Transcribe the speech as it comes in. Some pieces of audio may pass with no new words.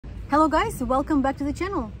Hello guys, welcome back to the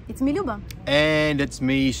channel. It's me, Luba. And it's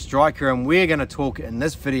me, Striker, and we're going to talk in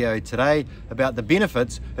this video today about the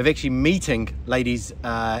benefits of actually meeting ladies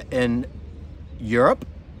in Europe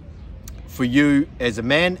for you as a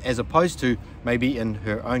man, as opposed to maybe in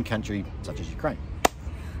her own country, such as Ukraine.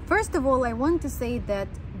 First of all, I want to say that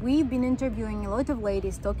we've been interviewing a lot of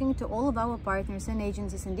ladies, talking to all of our partners and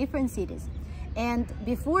agencies in different cities. And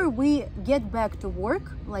before we get back to work,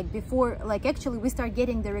 actually we start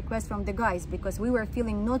getting the requests from the guys, because we were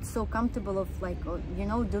feeling not so comfortable of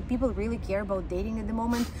do people really care about dating at the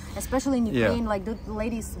moment, especially in Ukraine, like do the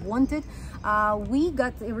ladies want it? We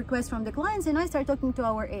got a request from the clients, and I started talking to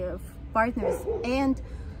our partners, and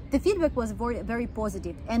the feedback was very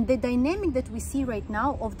positive. And the dynamic that we see right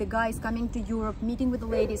now of the guys coming to Europe, meeting with the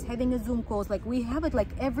ladies, having a Zoom calls, like we have it like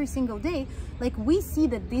every single day, like we see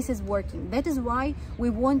that this is working. That is why we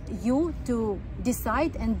want you to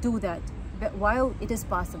decide and do that while it is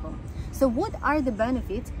possible. So what are the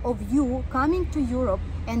benefits of you coming to Europe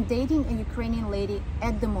and dating a Ukrainian lady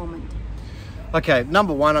at the moment? Okay,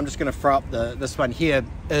 number one, I'm just going to throw up this one here,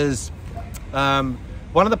 is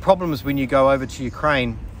one of the problems when you go over to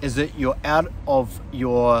Ukraine is that you're out of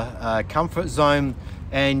your comfort zone,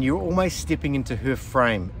 and you're almost stepping into her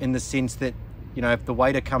frame, in the sense that, you know, if the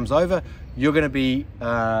waiter comes over, you're going to be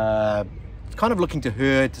kind of looking to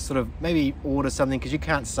her to sort of maybe order something, because you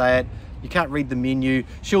can't say it, you can't read the menu,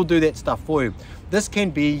 she'll do that stuff for you. This can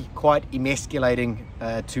be quite emasculating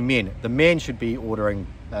to men. The man should be ordering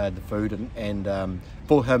the food and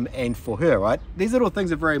for him and for her, right? These little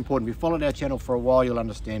things are very important. If you've followed our channel for a while, you'll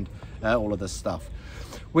understand all of this stuff.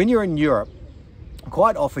 When you're in Europe,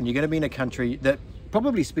 quite often you're going to be in a country that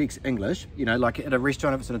probably speaks English, you know, like at a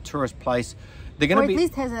restaurant, if it's in a tourist place, they're going to be... Or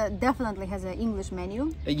at least definitely has an English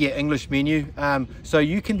menu. Yeah, English menu. So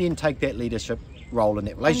you can then take that leadership role in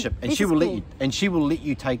that relationship, and she will let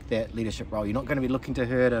you take that leadership role. You're not going to be looking to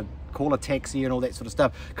her to call a taxi and all that sort of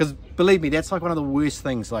stuff, because believe me, that's like one of the worst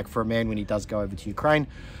things, like for a man when he does go over to Ukraine,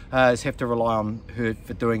 is have to rely on her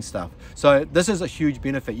for doing stuff. So this is a huge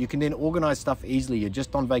benefit. You can then organize stuff easily. You're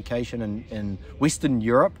just on vacation in Western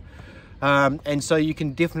Europe, and so you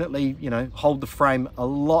can definitely, you know, hold the frame a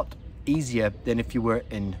lot easier than if you were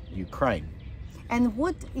in Ukraine. And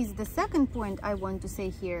what is the second point I want to say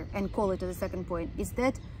here, and call it as a second point, is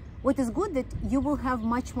that what is good, that you will have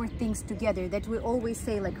much more things together, that we always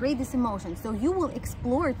say, like, rate this emotion. So you will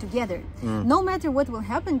explore together. No matter what will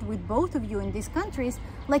happen with both of you in these countries,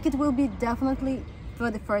 like it will be definitely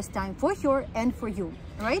for the first time for her and for you,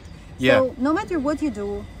 right? Yeah. So no matter what you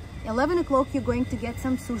do, 11 o'clock you're going to get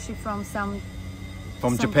some sushi from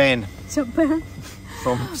Japan.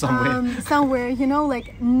 From somewhere, you know,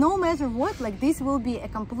 like no matter what, like this will be a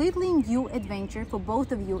completely new adventure for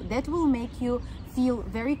both of you that will make you feel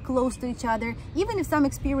very close to each other. Even if some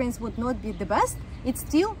experience would not be the best, it's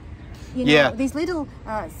still, you know, these little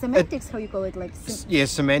semantics, how you call it, like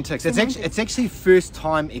semantics. It's actually first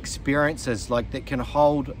time experiences like that can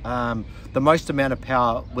hold the most amount of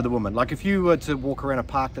power with a woman. Like if you were to walk around a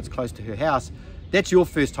park that's close to her house, that's your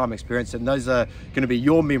first time experience, and those are going to be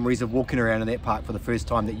your memories of walking around in that park for the first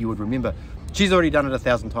time that you would remember. She's already done it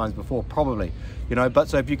 1,000 times before, probably, you know. But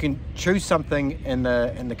so if you can choose something in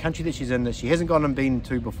the country that she's in that she hasn't gone and been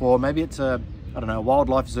to before, maybe it's a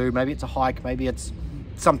wildlife zoo, maybe it's a hike, maybe it's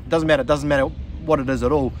something, doesn't matter what it is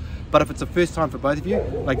at all. But if it's the first time for both of you,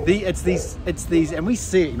 like it's these, and we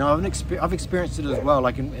see it, you know, I've experienced it as well,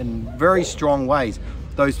 like in very strong ways.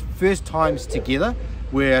 Those first times together,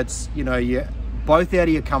 where it's, you know, you're both out of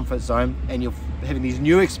your comfort zone and you're having these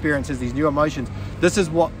new experiences, these new emotions. This is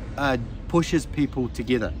what pushes people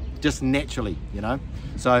together, just naturally, you know.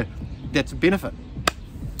 So that's a benefit.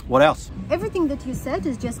 What else? Everything that you said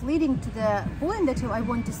is just leading to the point that I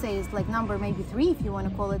want to say is like number maybe 3, if you want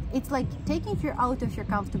to call it. It's like taking her out of your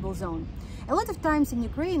comfortable zone. A lot of times in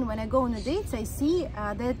Ukraine, when I go on the dates, I see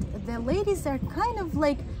that the ladies are kind of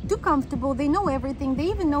like too comfortable. They know everything. They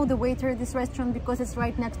even know the waiter at this restaurant because it's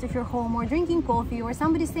right next to her home, or drinking coffee, or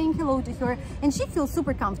somebody saying hello to her, and she feels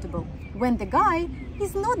super comfortable. When the guy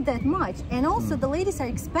is not that much, and also the ladies are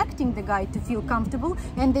expecting the guy to feel comfortable,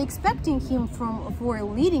 and they're expecting him for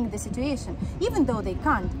leading the situation, even though they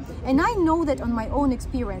can't. And I know that on my own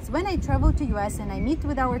experience, when I travel to US and I meet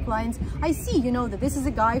with our clients, I see, you know, that this is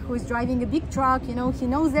a guy who is driving a big truck, you know, he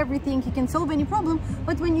knows everything, he can solve any problem.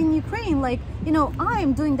 But when in Ukraine, like, you know,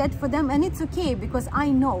 I'm doing that for them, and it's okay because I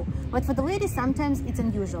know. But for the ladies, sometimes it's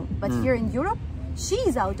unusual. But here in Europe,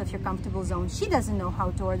 she's out of her comfortable zone. She doesn't know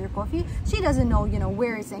how to order coffee. She doesn't know, you know,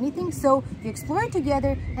 where is anything. So you explore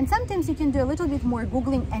together, and sometimes you can do a little bit more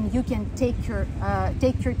Googling, and you can take her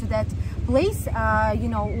to that place, you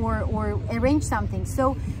know, or arrange something.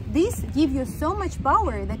 So these give you so much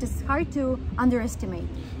power that it's hard to underestimate.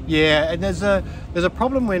 Yeah, and there's a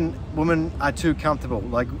problem when women are too comfortable.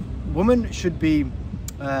 Like, women should be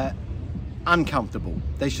uncomfortable.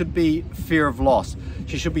 They should be fear of loss.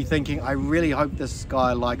 She should be thinking, I really hope this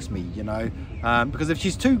guy likes me, you know, because if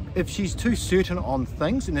she's too certain on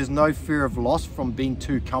things and there's no fear of loss from being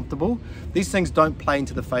too comfortable, these things don't play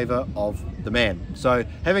into the favor of the man. So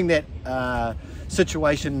having that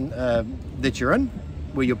situation that you're in,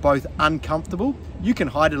 where you're both uncomfortable, you can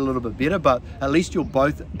hide it a little bit better, but at least you're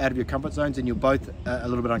both out of your comfort zones and you're both a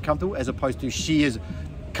little bit uncomfortable, as opposed to she is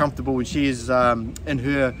comfortable and she is in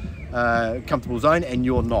her comfortable zone and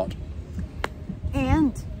you're not.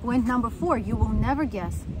 And point number 4, you will never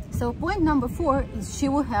guess. So point number 4 is she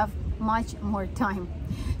will have much more time.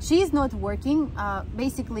 She is not working.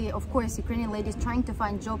 Basically, of course, Ukrainian ladies trying to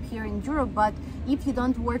find job here in Europe, but if you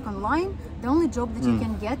don't work online, the only job that you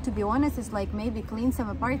can get, to be honest, is like maybe clean some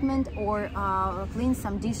apartment or clean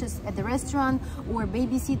some dishes at the restaurant or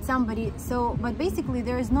babysit somebody. So, but basically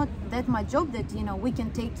there is not that much job that, you know, we can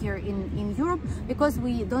take here in Europe, because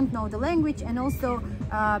we don't know the language, and also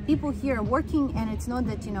people here are working, and it's not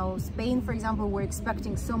that, you know, Spain, for example, we're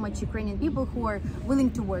expecting so much Ukrainian people who are willing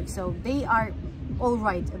to work. So they are all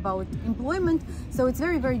right about employment, so it's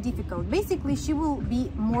very, very difficult. Basically, she will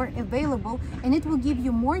be more available, and it will give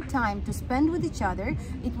you more time to spend with each other.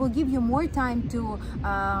 It will give you more time to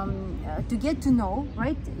get to know,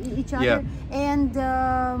 right, each other, and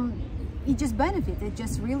it just benefit. It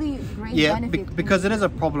just really great benefit. Because it is a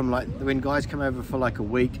problem, like when guys come over for like a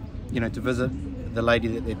week, you know, to visit the lady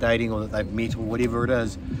that they're dating or that they've met or whatever it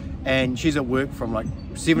is, and she's at work from like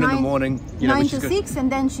 7 in the morning, you know, 9 to 6,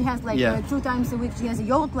 and then she has like 2 times a week she has a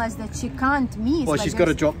yoga class that she can't miss. Well, like she's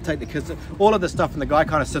got to take the kids, all of this stuff, and the guy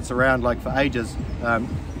kind of sits around like for ages,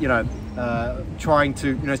 you know, trying to,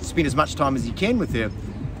 you know, spend as much time as he can with her.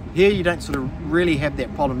 Here you don't sort of really have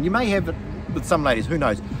that problem. You may have it with some ladies, who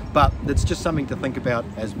knows, but it's just something to think about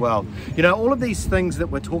as well. You know, all of these things that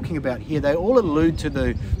we're talking about here, they all allude to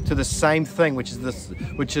the same thing, which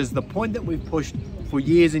is the point that we've pushed for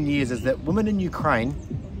years and years, is that women in Ukraine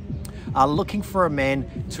are looking for a man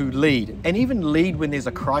to lead, and even lead when there's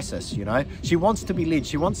a crisis. You know, she wants to be led.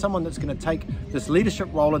 She wants someone that's going to take this leadership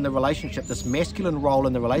role in the relationship, this masculine role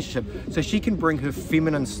in the relationship, so she can bring her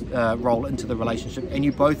feminine role into the relationship, and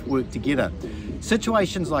you both work together.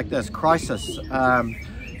 Situations like this, crisis,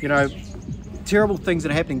 you know, terrible things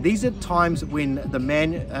that are happening, these are times when the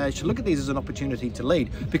man should look at these as an opportunity to lead,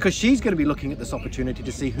 because she's going to be looking at this opportunity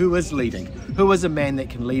to see who is leading, who is a man that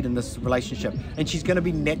can lead in this relationship, and she's going to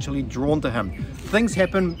be naturally drawn to him. Things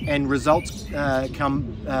happen and results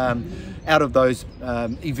come out of those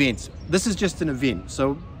events. This is just an event,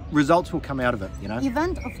 so results will come out of it, you know.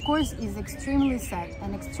 Event, of course, is extremely sad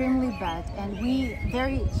and extremely bad, and we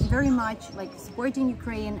very much like supporting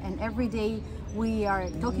Ukraine, and every day we are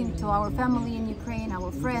talking to our family in Ukraine, our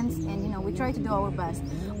friends, and, you know, we try to do our best.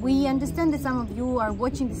 We understand that some of you are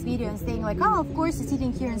watching this video and saying like, oh, of course, you're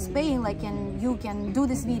sitting here in Spain, like, and you can do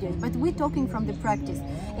this video, but we're talking from the practice.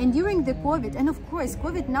 And during the COVID, and of course,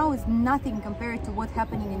 COVID now is nothing compared to what's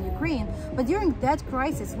happening in Ukraine, but during that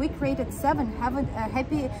crisis, we created 7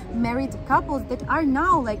 happy married couples that are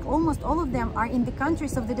now, like, almost all of them are in the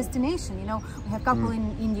countries of the destination. You know, we have couple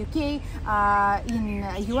in UK, in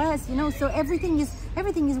US, you know, so everything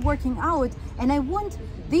is working out. And I want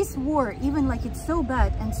this war, even like it's so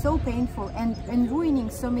bad and so painful and ruining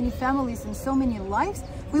so many families and so many lives,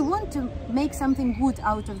 we want to make something good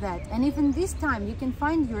out of that. And if in this time you can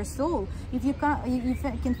find your soul, if you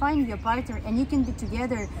can find your partner, and you can be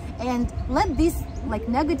together and let this like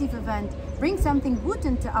negative event bring something good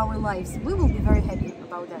into our lives, we will be very happy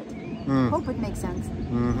about that. Hope it makes sense.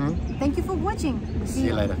 Thank you for watching. See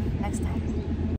you later next time.